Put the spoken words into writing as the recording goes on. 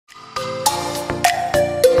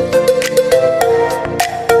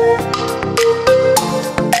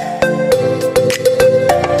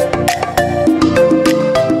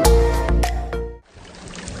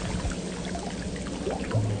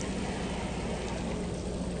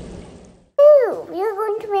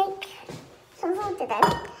today.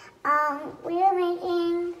 We are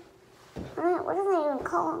making, what do they even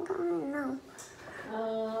call them? I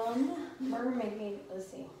don't know. We're making, let's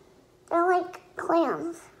see. They're like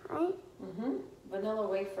clams, right? Mm-hmm. Vanilla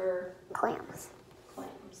wafer clams,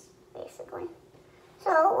 basically.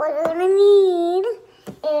 So what we're gonna need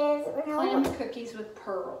is clam cookies with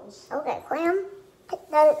pearls. Okay, clam.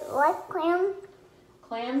 What clam?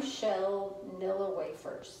 Clamshell vanilla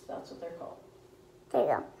wafers. That's what they're called. There you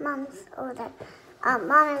go. Mom's over there.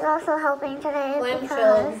 Mom is also helping today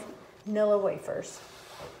Clamshell vanilla wafers.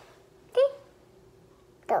 See?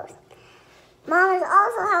 Those. Mom is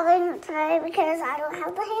also helping today because I don't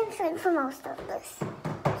have the hand strength for most of this.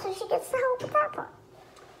 So she gets to help with that part.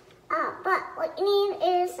 But what you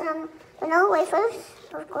need is vanilla wafers,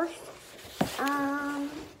 of course.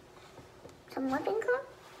 Some whipping cream.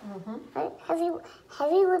 Mm-hmm. Right?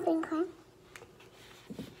 Heavy whipping cream.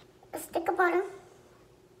 A stick of butter.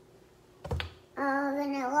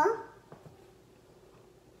 Vanilla.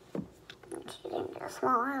 Which you can get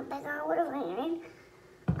smaller or bigger, whatever you need.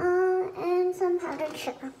 And some powdered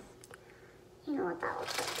sugar. You know what that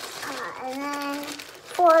looks like. And then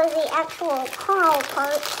for the actual caramel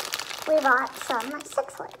part, we bought some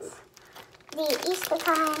sixlets. The Easter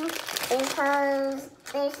kind, because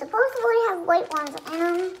they supposedly have white ones in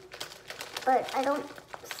them, but I don't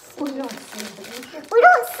see. We don't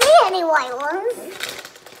see any white ones.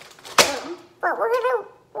 But we're gonna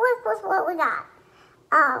work with what we got.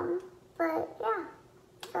 But yeah.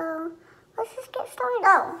 So let's just get started.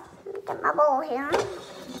 Oh, get my bowl here.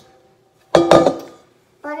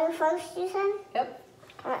 Butter first, you said? Yep.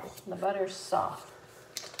 Alright. The butter's soft.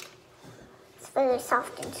 It's very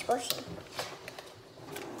soft and squishy.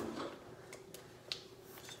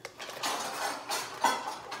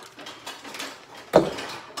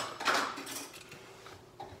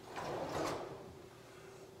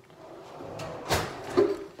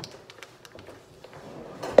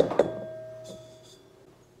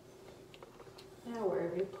 Now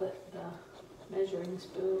wherever you put the measuring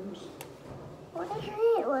spoons. What did you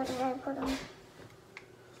eat? Where did I put them?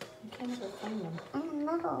 I can't ever find them. In the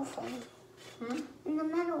metal thing. Hmm? In the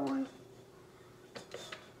metal one.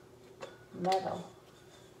 Metal.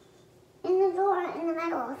 In the drawer in the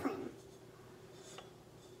metal thing.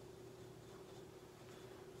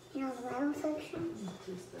 You know the metal section?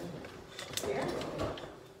 Here?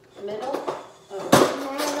 The middle? Oh.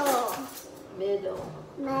 Metal. Middle.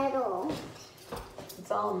 Metal.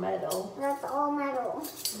 It's all metal. That's all metal.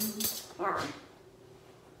 Mm-hmm. Yeah.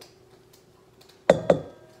 Okay.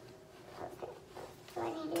 So I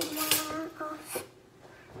need to do that off.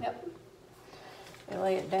 Yep. You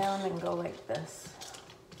lay it down and go like this.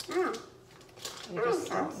 Oh. You just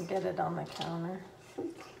don't get it on the counter.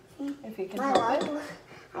 If you can My help it. luck,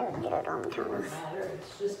 I don't get it on the counter. Doesn't matter,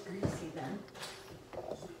 it's just greasy then.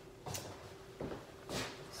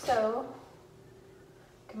 So,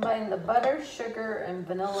 combine the butter, sugar, and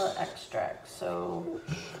vanilla extract. So,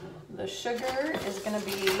 the sugar is going to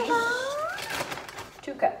be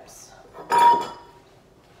 2 cups.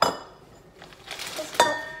 This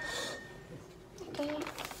cup. Okay.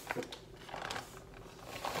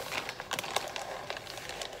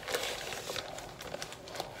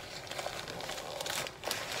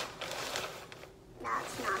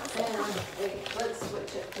 That's not a full cup. Wait, let's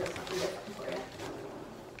switch it for something different for you.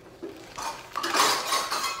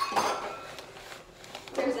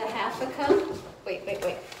 There's a half a cup. Wait.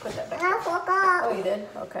 Put that back. Half a cup. Oh, you did?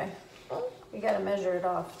 Okay. You gotta measure it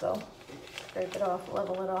off, though. Scrape it off,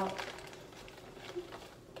 level it off.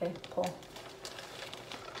 Okay, pull.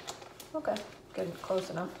 Okay, good, close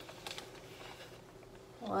enough.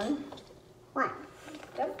 1.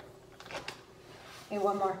 Yep. Need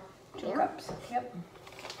 1 more. 2 Yeah. cups. Yep.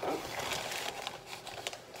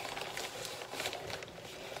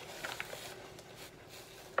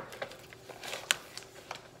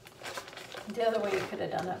 The other way you could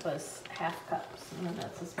have done it was half cups, and then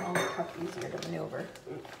that's a smaller cup, easier to maneuver.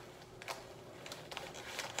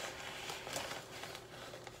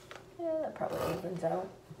 Yeah, that probably evens out.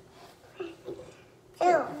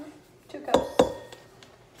 2 cups.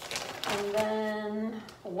 And then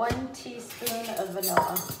 1 teaspoon of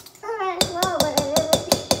vanilla. Alright, well, but I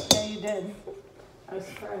didn't. Yeah, you did. I was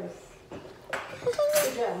surprised.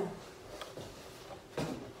 Good job.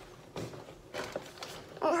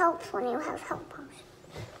 It helps when you have helpers.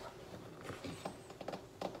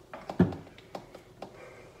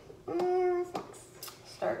 And what's next?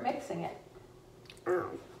 Start mixing it. Oh,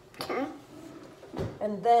 okay.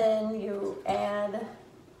 And then you add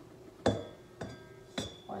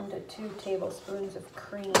 1 to 2 tablespoons of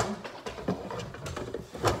cream.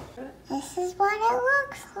 This is what it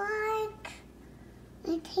looks like.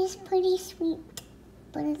 It tastes pretty sweet,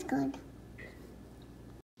 but it's good.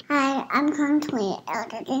 I'm currently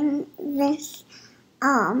editing this.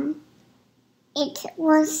 It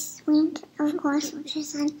was sweet, of course, which I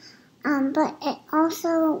said. But it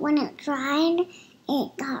also, when it dried,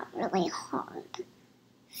 it got really hard.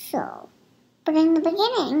 So, but in the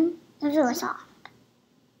beginning, it was really soft.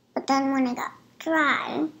 But then when it got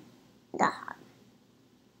dry, it got hard.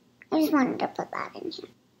 I just wanted to put that in here.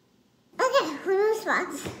 Okay, we move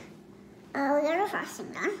spots. We got our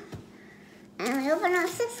frosting done. And we open our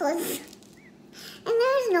 6 lids. And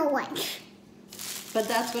there's no wedge. But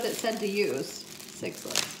that's what it said to use.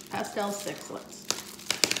 6lets. Pastel 6lets.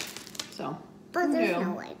 So. But there's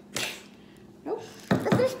no wedge. Nope.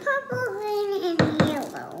 But there's purple, green, and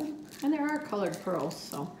yellow. And there are colored pearls,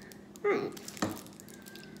 so. Right.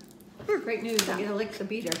 Oh, great news, I get to lick the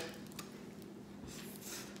beater.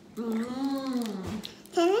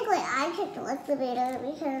 Technically, I could lick the beater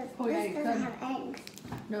because this doesn't have eggs.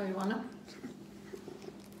 No, you wanna?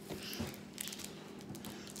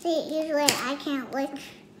 See, usually I can't lick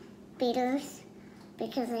beaters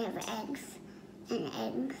because they have eggs, and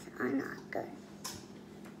eggs are not good.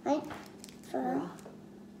 Right? For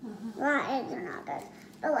raw eggs are not good.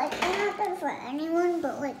 But like, they're not good for anyone,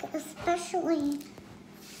 but like, especially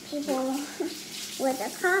people with a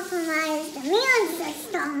compromised immune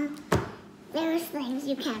system, there's things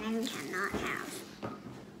you can and cannot have,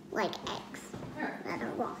 like eggs that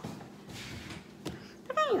are raw.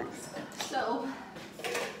 But anyways. So,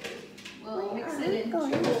 we'll mix it in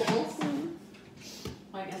bowls.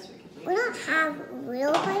 Well, I guess we could. We don't have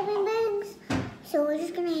real piping bags, so we're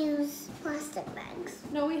just gonna use plastic bags.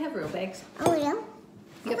 No, we have real bags. Oh, we do?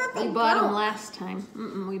 Yep, we bought them last time.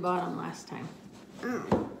 We bought them last time.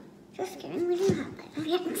 Oh, just kidding. We do have piping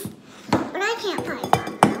bags. But I can't pipe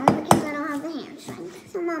them now because I don't have the hand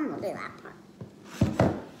strength. So Mom will do that part.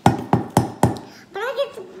 But I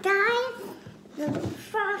get to dye the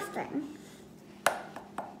frosting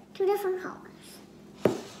 2 different colors.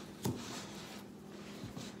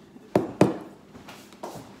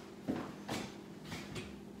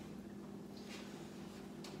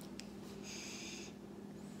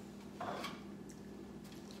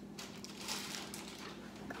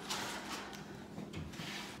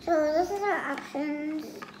 So this is our options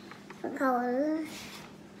for colors.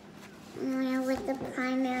 And we have with the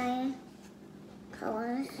primary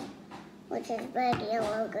colors, which is red,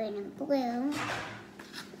 yellow, green, and blue.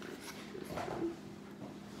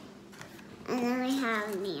 And then we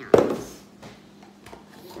have neons.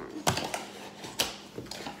 So,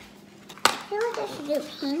 I feel like I should do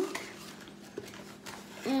pink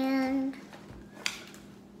and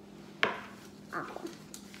aqua.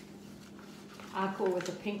 Aqua with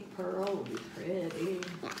a pink pearl would be pretty.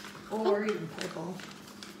 Yeah. Or even purple.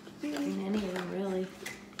 I mean, any of them really.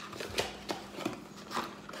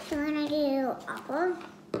 So we're gonna do aqua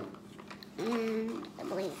and I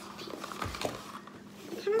believe pink.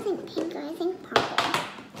 I kind of think pink, I think purple.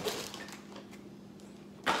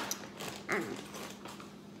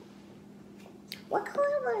 What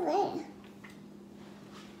color were they?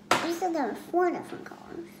 You said there were 4 different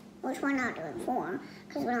colors, which we're not doing 4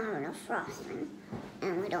 because we don't have enough frosting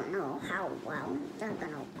and we don't know how well they're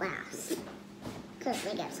gonna last because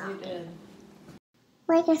they get soggy.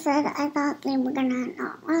 Like I said, I thought they were gonna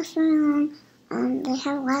not last very long. They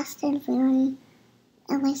have lasted for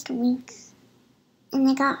at least weeks, and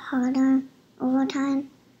they got harder over time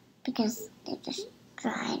because they just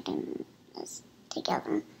dried and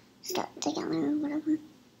stuck together or whatever.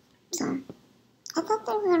 So I thought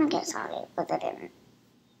they were gonna get soggy, but they didn't.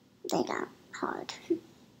 They got hard.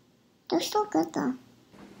 They're still good though.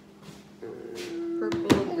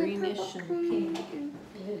 Purple, greenish, and pink.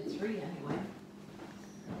 We did 3 anyway. I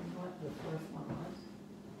don't know what the 4th one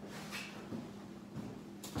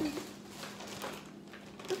was.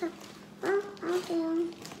 Okay. Well, I'll do.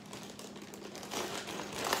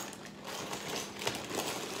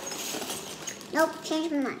 Nope,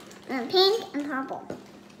 change my mind. Pink and purple.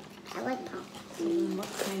 I like purple. What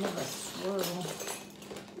kind of a swirl?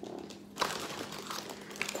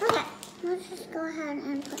 Okay, let's just go ahead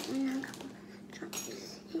and put in a couple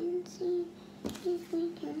drops and see if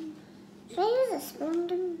we can. Should I use a spoon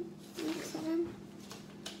to mix it in?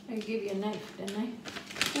 I gave you a knife, didn't I?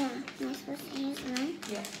 Yeah, am I supposed to use a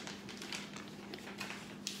knife? Yeah.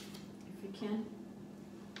 If you can.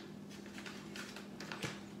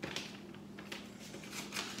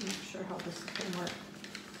 I'm not sure how this can work.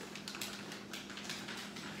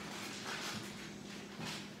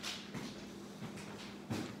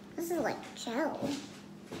 This is like gel.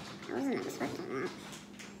 I wasn't expecting that.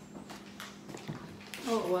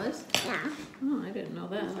 Oh, it was? Yeah. Oh, I didn't know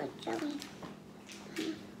that. It's like jelly.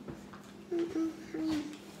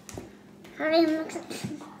 How do you mix it?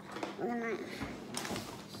 With a knife.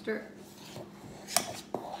 Stir.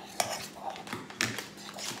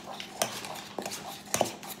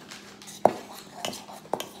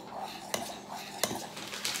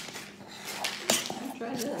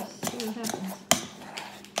 Try this, see what happens.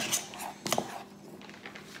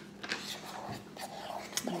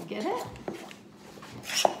 You get it?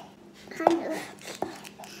 Kind of.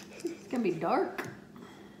 It's gonna be dark.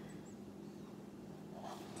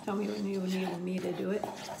 Tell me when you need me to do it.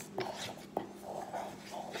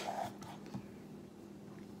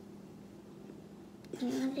 It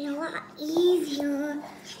would be a lot easier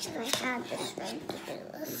if I had the strength to do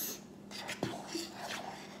this.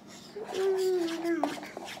 I don't.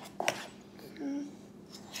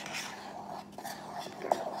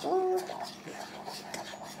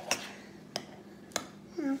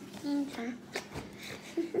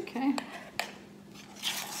 Okay.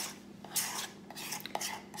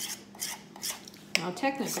 Now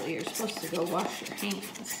technically you're supposed to go wash your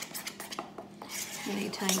hands.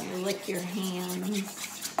 Anytime you lick your hands.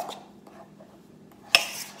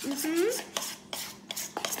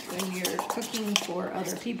 When you're cooking for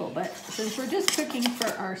other people. But since we're just cooking for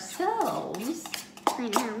ourselves. I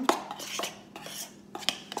know.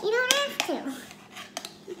 You don't have to.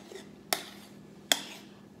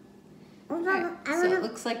 Okay, so it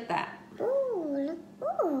looks like that. Ooh,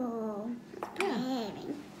 ooh. Yeah.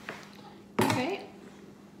 Okay.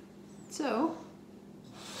 So,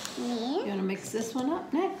 you want to mix this one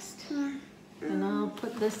up next? Yeah. And I'll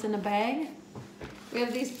put this in a bag. We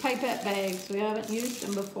have these pipette bags. We haven't used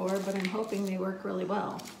them before, but I'm hoping they work really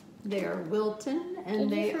well. They are Wilton and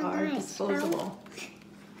they are disposable.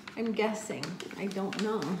 I'm guessing. I don't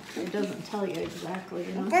know. It doesn't tell you exactly.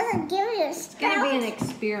 You know? It doesn't give you a It's gonna be an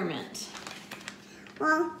experiment.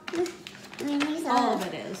 Well, I mean, these are all of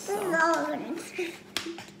it is. This So. is all of it is.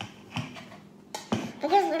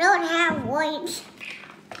 Because we don't have white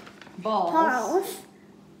Balls. pearls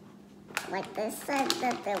like they said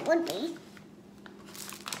that there would be.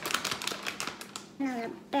 Another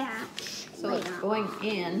batch. So it's going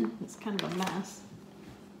in. It's kind of a mess,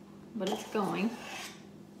 but it's going.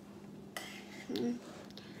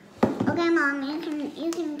 Okay, Mom, you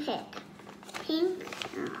can pick pink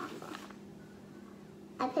and aqua.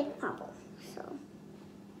 I picked purple, so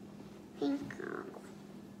pink and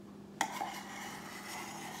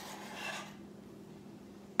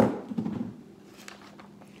aqua.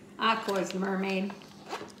 Aqua's mermaid.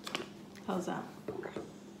 How's that? Okay.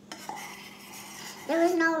 There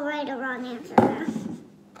was no right or wrong answer there.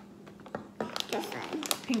 Just saying.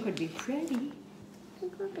 Pink would be pretty.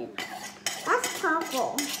 Pink would be pretty. That's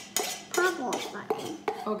purple. Purple is funny.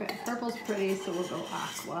 Okay, purple's pretty, so we'll go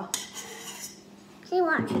aqua. See,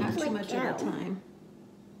 watch. Not It's too like much gel. at a time.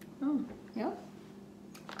 Oh, yep.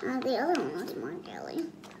 The other one was more jelly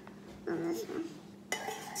than this one.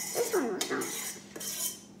 This one was not.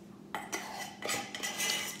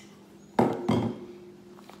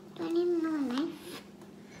 Do I need another knife?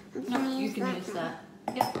 No, you can use that.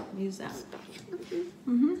 Yep, use that.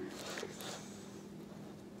 Mm-hmm.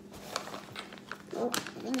 Oh, I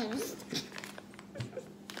think I just...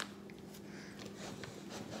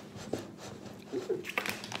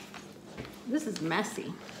 This is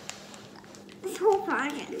messy. This whole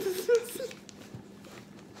project is messy.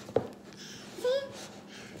 See?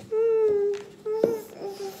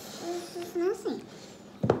 It's just messy.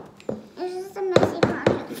 It's just a messy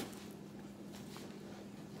project.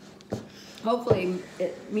 Hopefully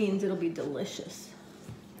it means it'll be delicious.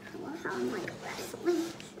 I love how I'm like wrestling.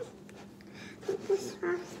 This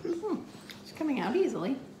wrestling. It's coming out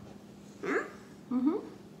easily. Yeah? Mm-hmm.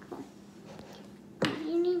 Cool.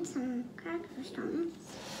 You need some crackers, don't you?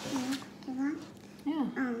 Yeah, do that.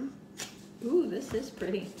 Yeah. Ooh, this is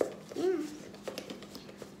pretty. Yeah.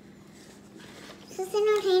 Is this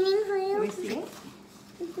entertaining for you? Can we see it?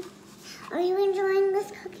 Are you enjoying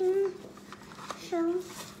this cooking show?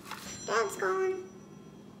 Dad's gone.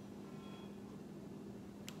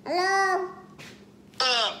 Hello?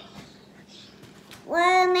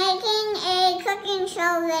 We're making a cooking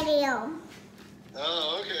show video.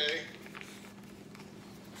 Oh, okay.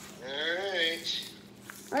 Alright.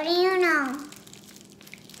 What do you know?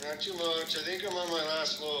 Not too much. I think I'm on my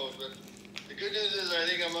last load, but the good news is I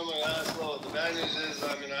think I'm on my last load. The bad news is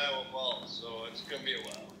I'm in Iowa Falls, so it's gonna be a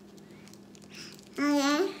while.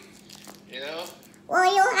 Okay. You know? Well,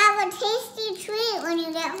 you'll have a tasty treat when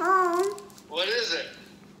you get home. What is it?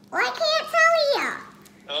 Well, I can't tell you.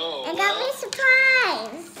 Oh, I got me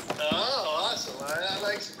surprised. Oh, awesome. I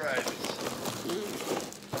like surprises.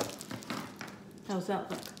 How's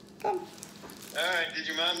that look? Good. Alright, did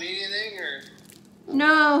your mom need anything or?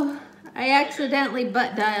 No, I accidentally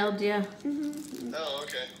butt dialed you. Mm-hmm. Oh,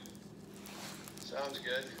 okay. Sounds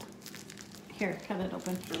good. Here, cut it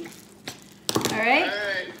open. All right.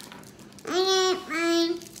 Alright.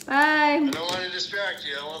 Bye. Bye. I don't want to distract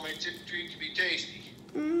you. I want my treat to be tasty.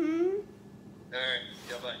 Mm-hmm. Alright,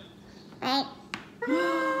 yeah, bye. Bye.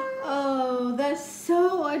 Oh, that's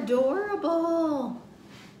so adorable.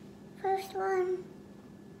 First one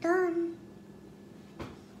done.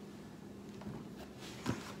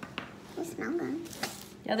 They smell good.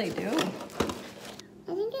 Yeah, they do.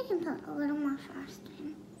 I think I can put a little more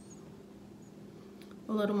frosting.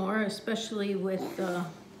 A little more, especially with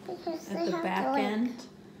Because at they the have back to, like, end,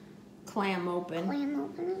 clam open. clam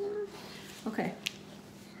open it. Okay.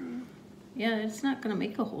 Yeah, it's not gonna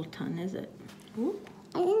make a whole ton, is it? Ooh.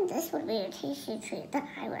 I think this would be a tasty treat that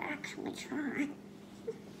I would actually try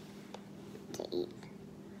to eat.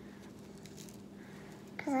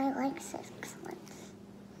 Because I like six lips.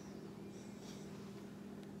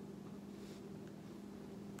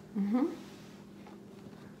 Mm-hmm.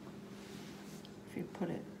 If you put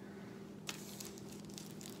it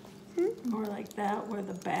more like that, where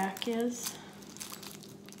the back is,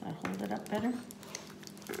 that hold it up better.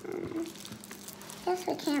 Guess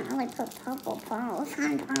we can't really put purple pearls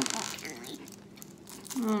on purple, can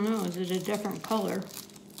we? I don't know, is it a different color?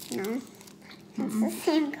 No. It's the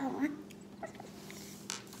same color.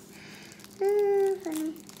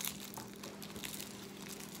 Funny.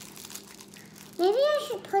 Maybe I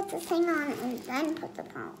should put the thing on and then put the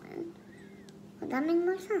pearl in. Would that make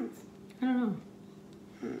more sense? I don't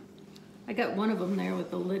know. I got one of them there with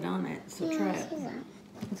the lid on it, so Yeah, try I it. see that.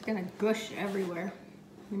 It's gonna gush everywhere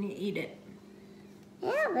when you eat it.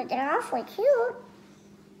 Yeah, but they're awfully cute.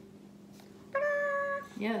 Ta-da!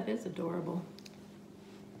 Yeah, it is adorable.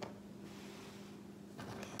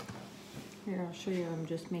 Here, I'll show you. I'm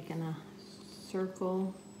just making a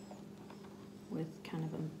circle with kind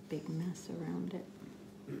of a big mess around it.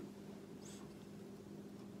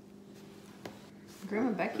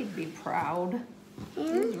 Grandma Becky'd be proud. This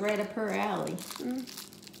is right up her alley.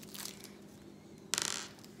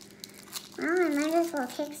 Well, I might as well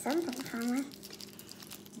take something from it.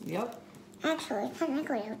 Yep. Actually,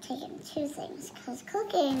 technically, I've taken two things, because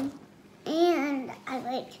cooking and I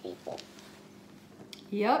like people.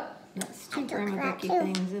 Yep. That's I two took Grandma that Becky too.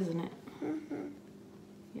 things, isn't it?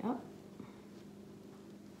 Yep.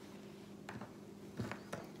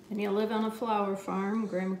 And you live on a flower farm,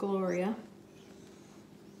 Grandma Gloria.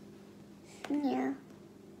 Yeah.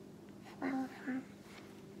 Flower farm.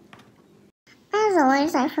 As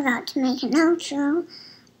always, I forgot to make an outro.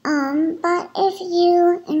 But if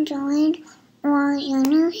you enjoyed or you're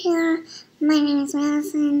new here, my name is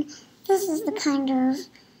Madison. This is the kind of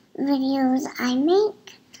videos I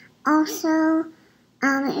make. Also,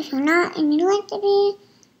 if you're not and you'd like to be,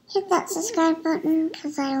 hit that subscribe button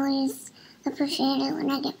because I always appreciate it when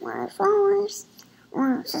I get more followers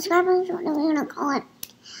or subscribers, whatever you want to call it.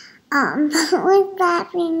 But with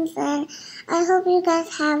that being said, I hope you guys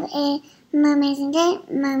have a amazing day,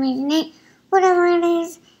 amazing night, whatever it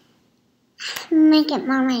is. Make it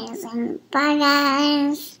more amazing. Bye,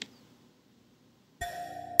 guys.